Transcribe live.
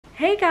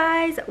Hey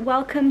guys,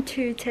 welcome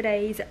to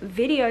today's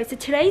video. So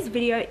today's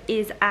video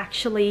is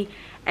actually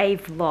a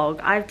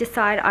vlog. I've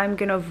decided I'm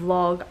gonna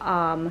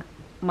vlog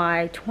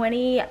my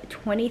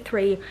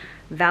 2023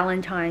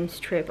 Valentine's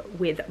trip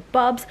with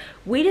Bubs.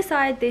 We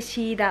decided this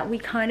year that we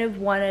kind of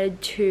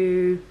wanted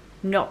to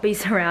not be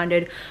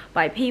surrounded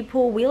by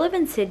people. We live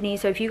in Sydney,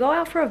 so if you go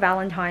out for a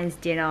Valentine's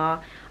dinner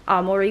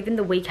or even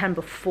the weekend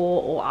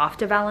before or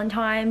after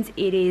Valentine's,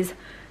 it is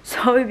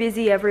so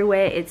busy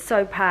everywhere. It's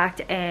so packed,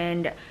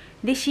 and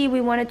this year we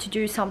wanted to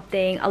do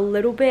something a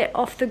little bit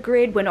off the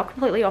grid. We're not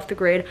completely off the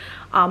grid,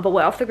 but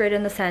we're off the grid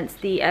in the sense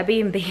the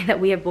Airbnb that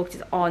we have booked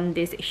is on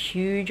this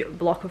huge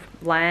block of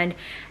land,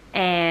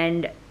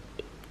 and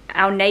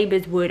our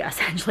neighbors would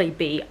essentially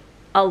be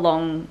a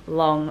long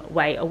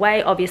way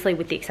away, obviously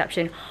with the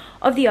exception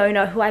of the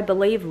owner, who I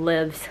believe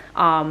lives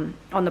on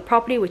the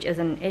property, which is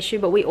an issue.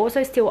 But we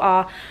also still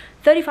are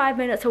 35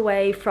 minutes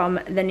away from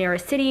the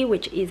nearest city,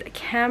 which is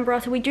Canberra,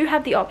 so we do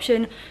have the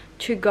option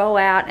to go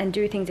out and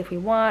do things if we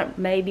want.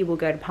 Maybe we'll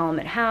go to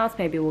Parliament House,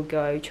 maybe we'll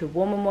go to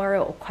War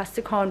Memorial or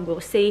Questacon,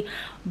 we'll see.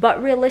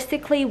 But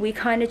realistically, we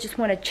kind of just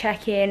want to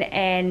check in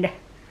and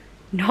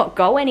not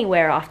go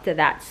anywhere after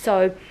that.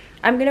 So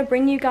I'm gonna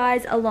bring you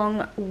guys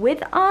along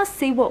with us,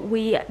 see what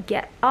we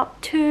get up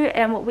to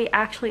and what we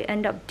actually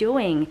end up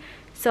doing.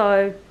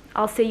 So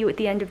I'll see you at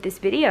the end of this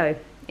video.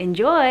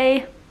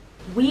 Enjoy!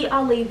 We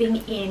are leaving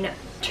in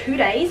 2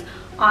 days.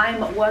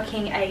 I'm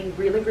working a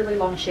really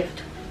long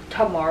shift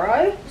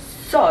tomorrow,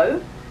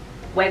 so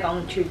we're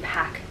going to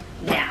pack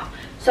now.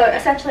 So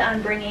essentially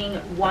I'm bringing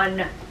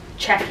one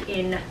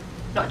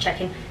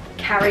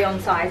carry-on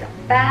size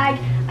bag,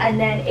 and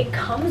then it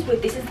comes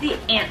with, this is the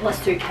antler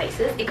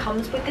suitcases. It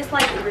comes with this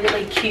like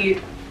really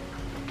cute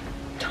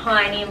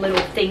tiny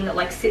little thing that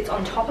like sits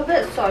on top of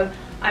it. So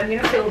I'm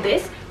gonna fill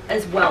this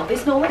as well.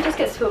 This normally just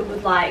gets filled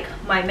with like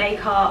my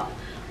makeup,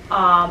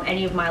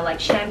 any of my like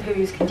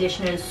shampoos,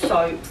 conditioners,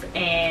 soaps,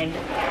 and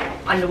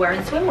underwear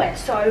and swimwear.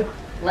 So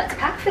let's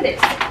pack for this.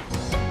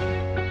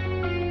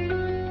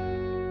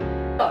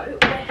 So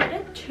we're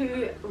headed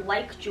to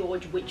Lake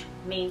George, which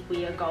means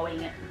we are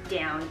going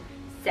down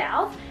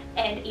south.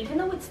 And even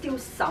though it's still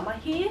summer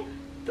here,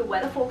 the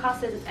weather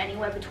forecast says it's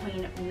anywhere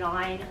between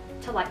 9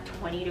 to like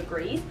 20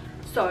 degrees.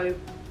 So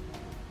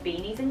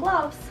beanies and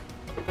gloves.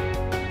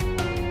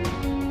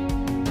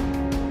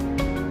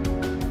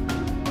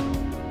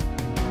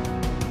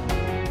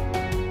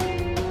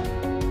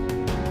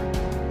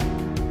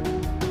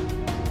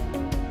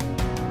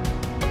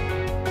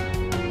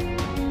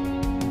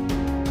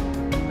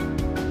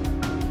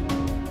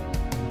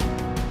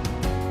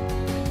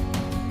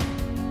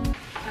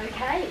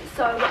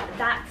 So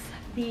that's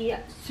the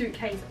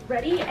suitcase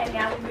ready, and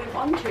now we move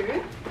on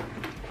to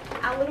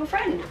our little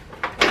friend.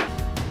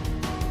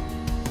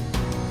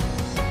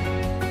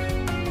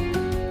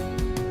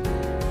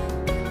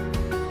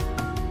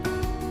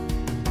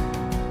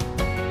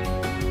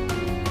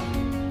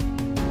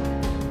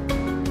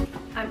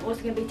 I'm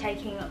also going to be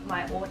taking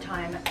my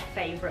all-time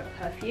favorite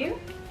perfume.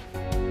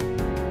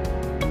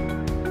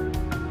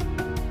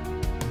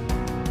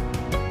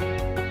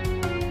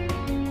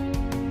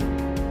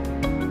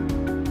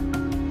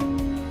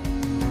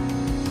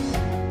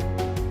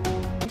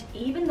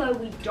 Though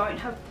we don't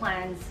have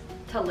plans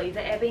to leave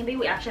the Airbnb,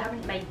 we actually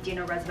haven't made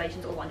dinner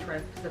reservations or lunch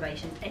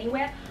reservations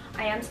anywhere,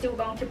 I am still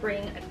going to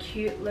bring a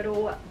cute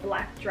little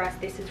black dress.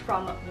 This is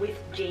from With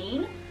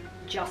Jean,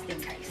 just in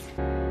case.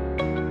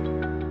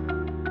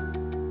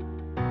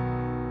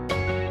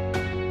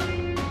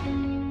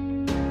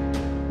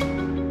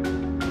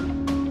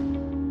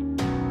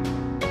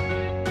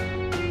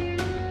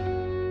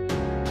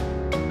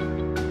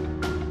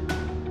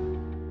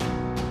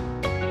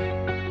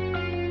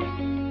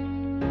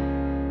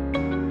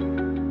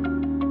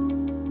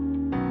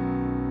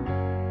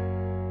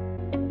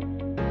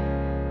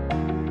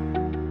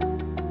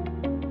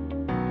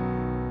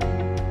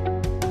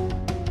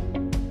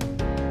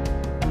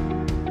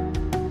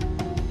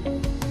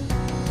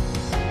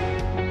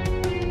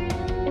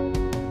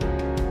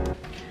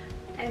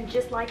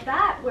 Just like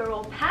that, we're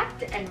all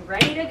packed and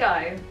ready to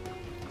go.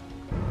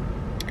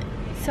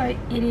 So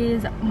it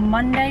is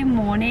Monday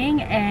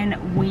morning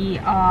and we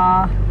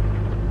are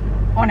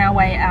on our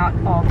way out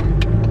of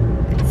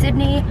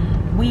Sydney.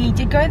 We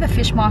did go to the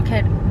fish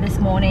market this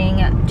morning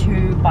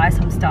to buy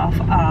some stuff,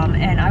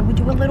 and I will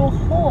do a little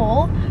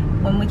haul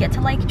when we get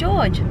to Lake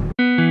George.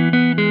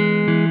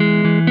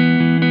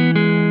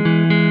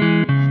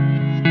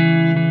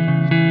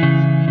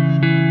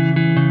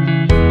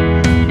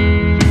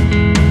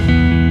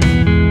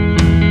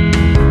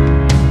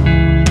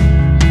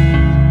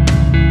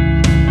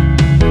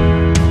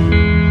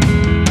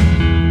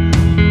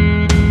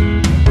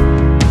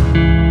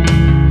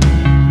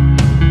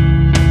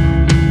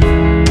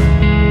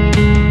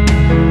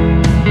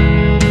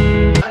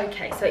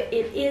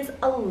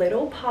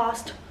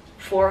 Past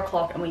 4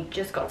 o'clock and we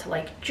just got to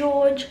Lake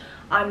George.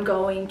 I'm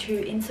going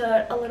to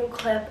insert a little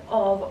clip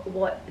of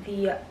what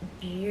the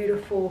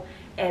beautiful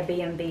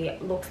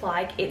Airbnb looks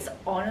like. It's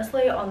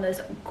honestly on this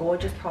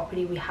gorgeous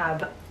property. We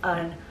have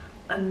an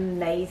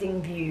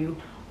amazing view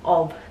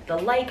of the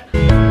lake.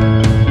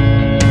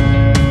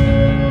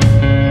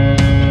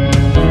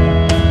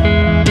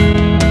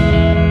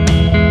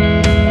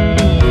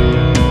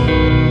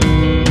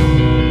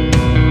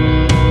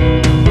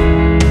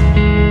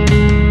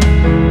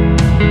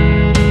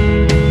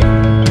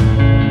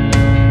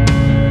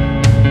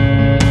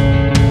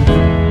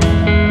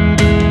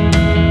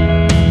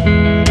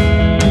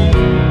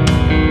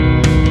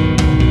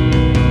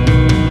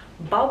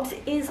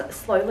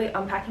 Slowly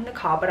unpacking the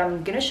car, but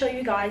I'm gonna show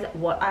you guys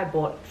what I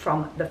bought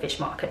from the fish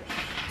market.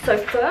 So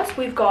first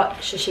we've got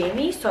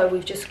sashimi, so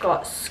we've just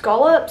got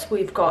scallops,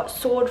 we've got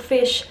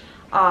swordfish,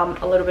 a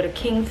little bit of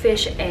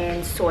kingfish,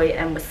 and soy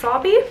and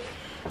wasabi.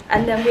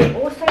 And then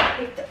we also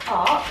picked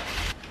up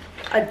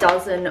a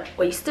dozen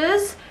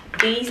oysters.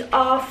 These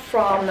are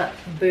from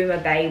Boomer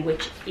Bay,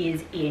 which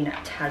is in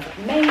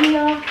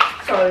Tasmania,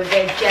 so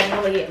they're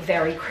generally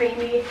very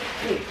creamy.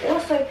 We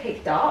also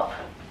picked up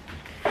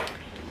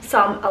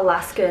some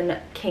Alaskan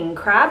king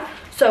crab,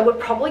 so we're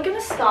probably going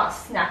to start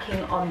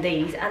snacking on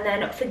these. And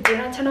then for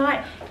dinner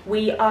tonight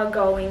we are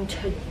going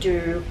to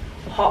do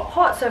hot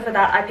pot. So for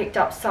that I picked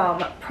up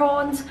some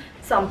prawns,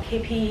 some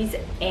pippies,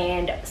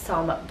 and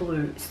some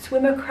blue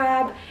swimmer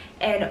crab,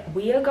 and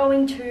we are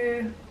going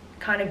to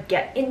kind of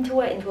get into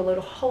a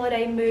little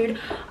holiday mood.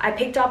 I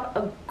picked up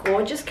a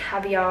gorgeous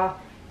caviar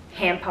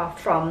hamper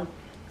from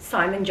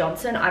Simon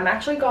Johnson. I'm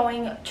actually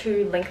going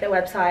to link their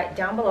website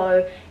down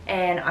below,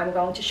 and I'm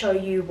going to show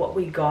you what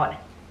we got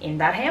in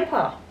that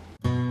hamper.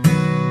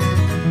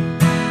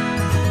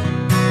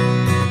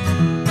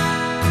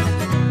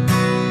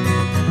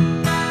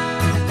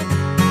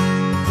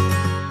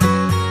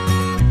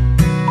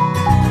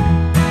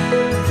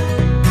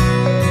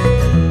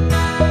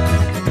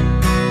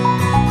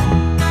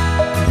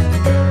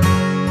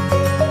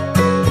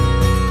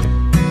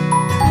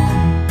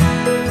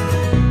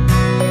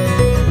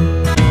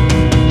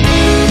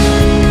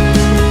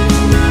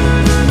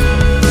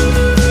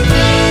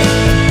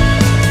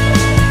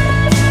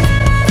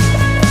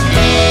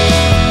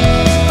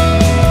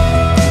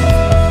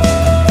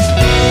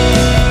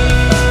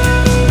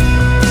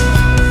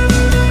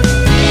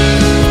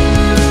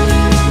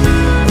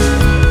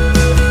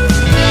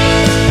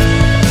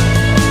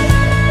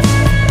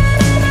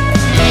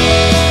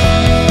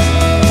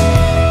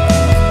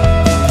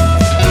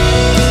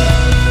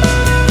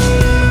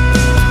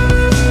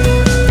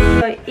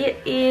 It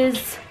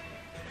is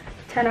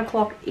 10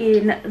 o'clock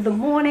in the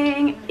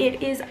morning.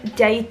 It is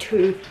day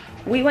 2.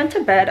 We went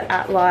to bed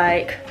at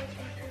like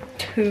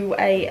 2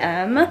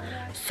 a.m.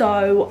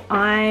 so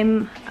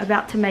I'm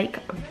about to make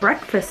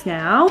breakfast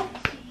now.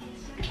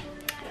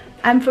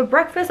 And for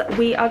breakfast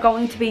we are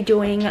going to be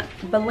doing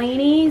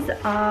bellinis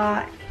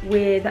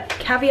with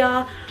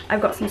caviar.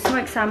 I've got some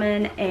smoked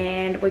salmon,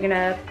 and we're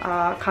gonna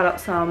cut up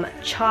some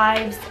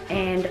chives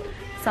and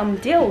some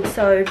dill,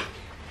 so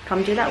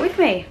come do that with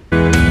me.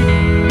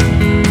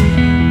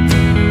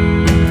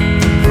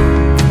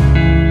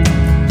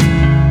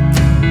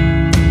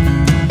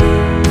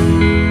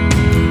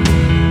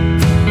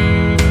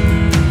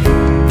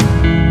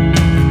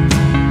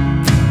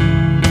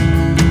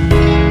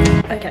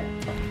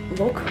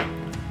 Look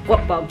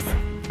what Bubs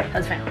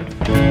has found.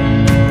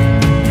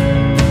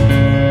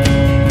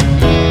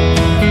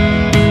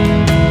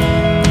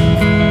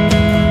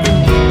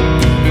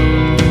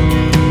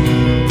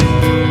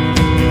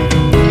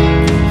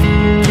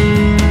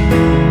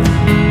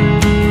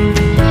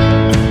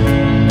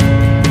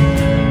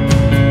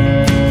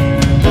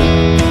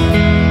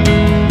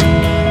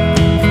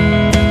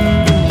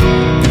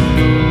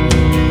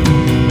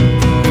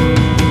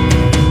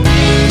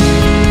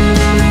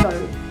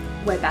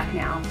 We're back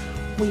now.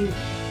 We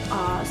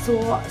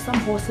saw some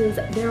horses.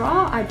 There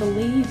are, I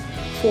believe,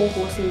 4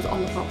 horses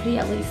on the property,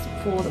 at least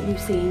 4 that we've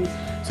seen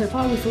so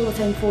far. We saw the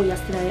same 4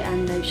 yesterday,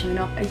 and they've shown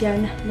up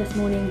again this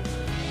morning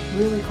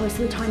really close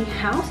to the tiny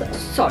house.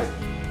 So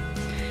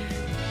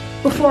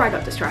before I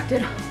got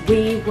distracted,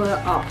 we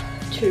were up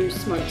to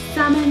smoked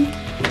salmon.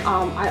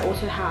 I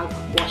also have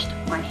washed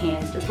my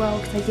hands as well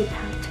because I did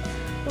pat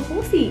the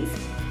horsies.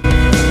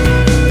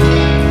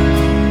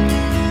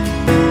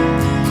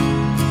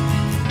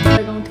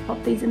 We're going to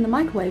pop these in the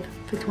microwave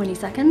for 20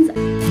 seconds.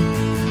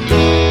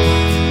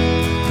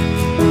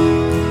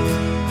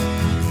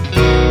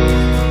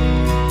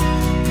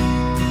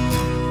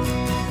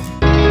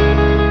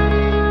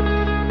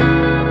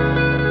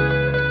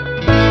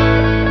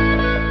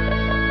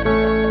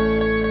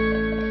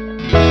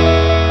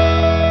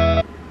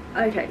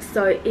 Okay,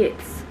 so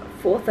it's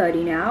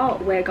 4:30 now.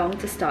 We're going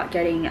to start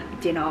getting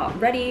dinner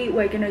ready.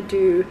 We're gonna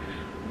do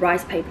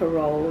rice paper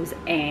rolls,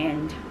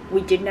 and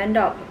we didn't end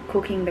up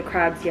cooking the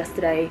crabs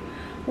yesterday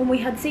when we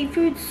had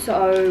seafood,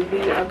 so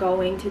we are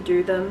going to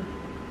do them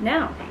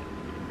now.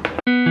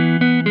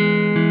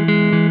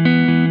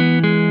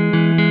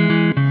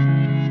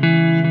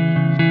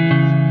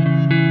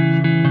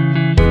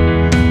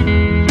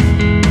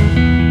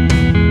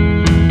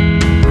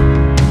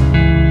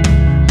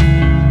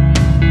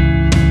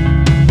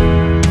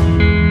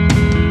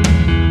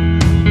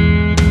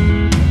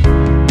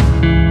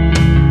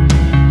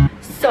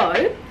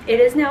 it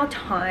is now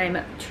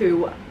time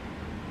to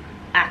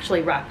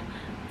actually wrap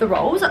the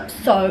rolls.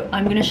 So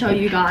I'm going to show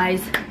you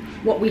guys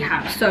what we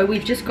have. So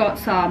we've just got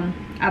some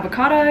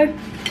avocado.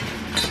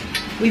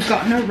 We've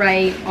got an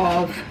array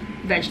of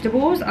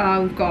vegetables.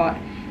 We've got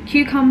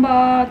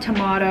cucumber,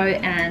 tomato,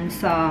 and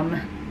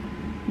some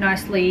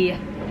nicely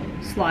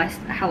sliced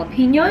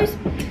jalapenos.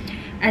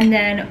 And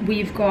then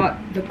we've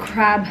got the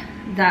crab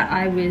that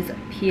I was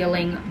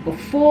peeling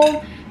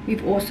before.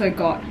 We've also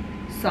got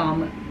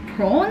some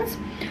prawns.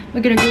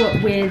 We're gonna do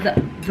it with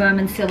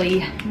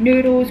vermicelli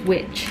noodles,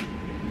 which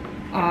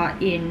are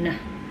in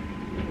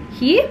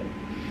here.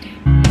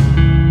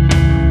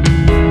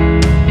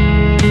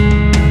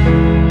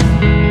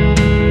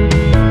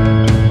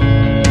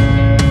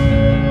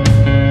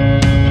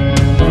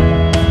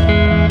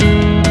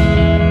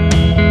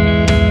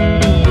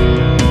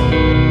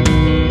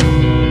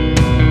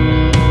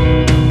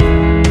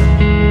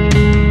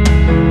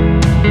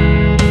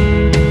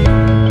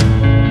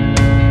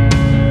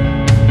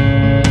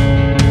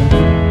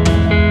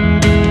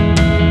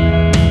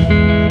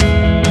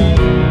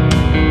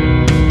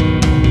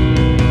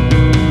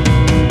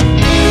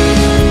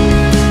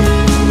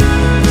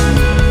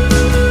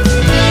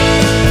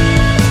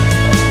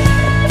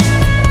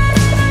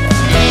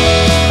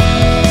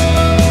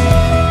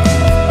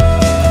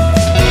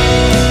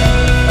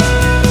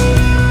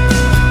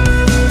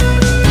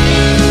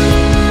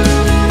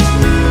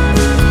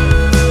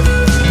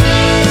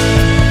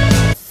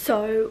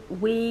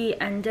 We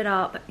ended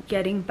up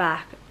getting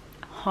back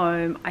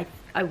home,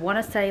 I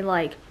want to say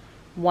like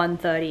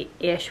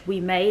 1:30-ish. We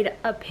made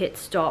a pit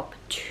stop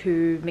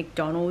to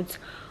McDonald's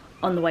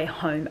on the way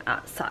home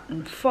at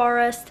Sutton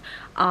Forest,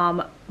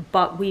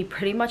 but we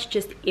pretty much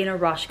just in a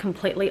rush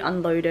completely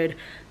unloaded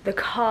the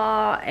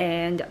car,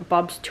 and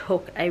Bubs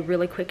took a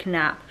really quick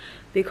nap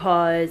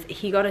because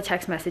he got a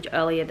text message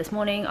earlier this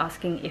morning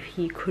asking if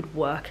he could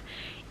work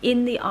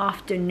in the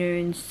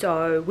afternoon.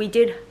 So we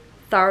did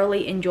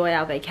thoroughly enjoy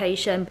our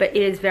vacation, but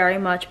it is very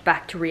much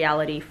back to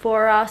reality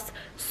for us.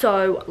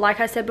 So like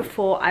I said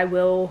before, I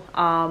will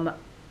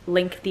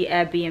link the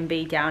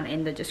Airbnb down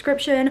in the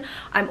description.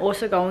 I'm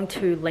also going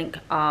to link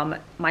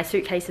my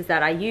suitcases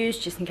that I use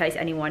just in case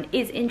anyone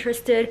is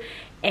interested,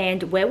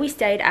 and where we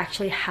stayed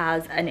actually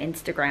has an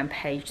Instagram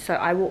page, so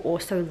I will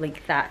also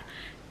link that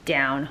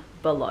down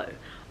below.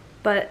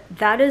 But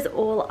that is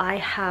all I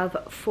have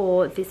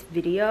for this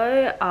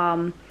video.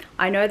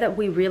 I know that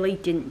we really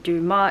didn't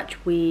do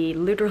much. We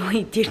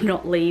literally did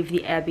not leave the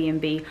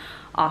Airbnb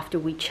after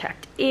we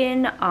checked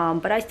in,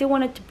 but I still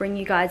wanted to bring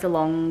you guys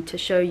along to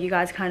show you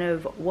guys kind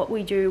of what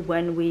we do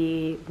when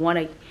we want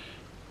to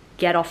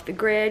get off the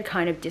grid,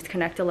 kind of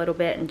disconnect a little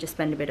bit and just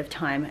spend a bit of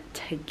time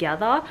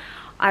together.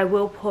 I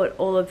will put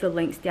all of the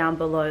links down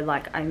below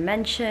like I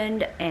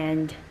mentioned,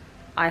 and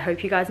I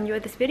hope you guys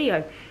enjoyed this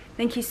video.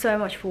 Thank you so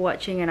much for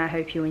watching, and I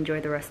hope you enjoy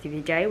the rest of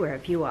your day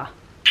wherever you are.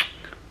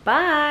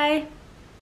 Bye!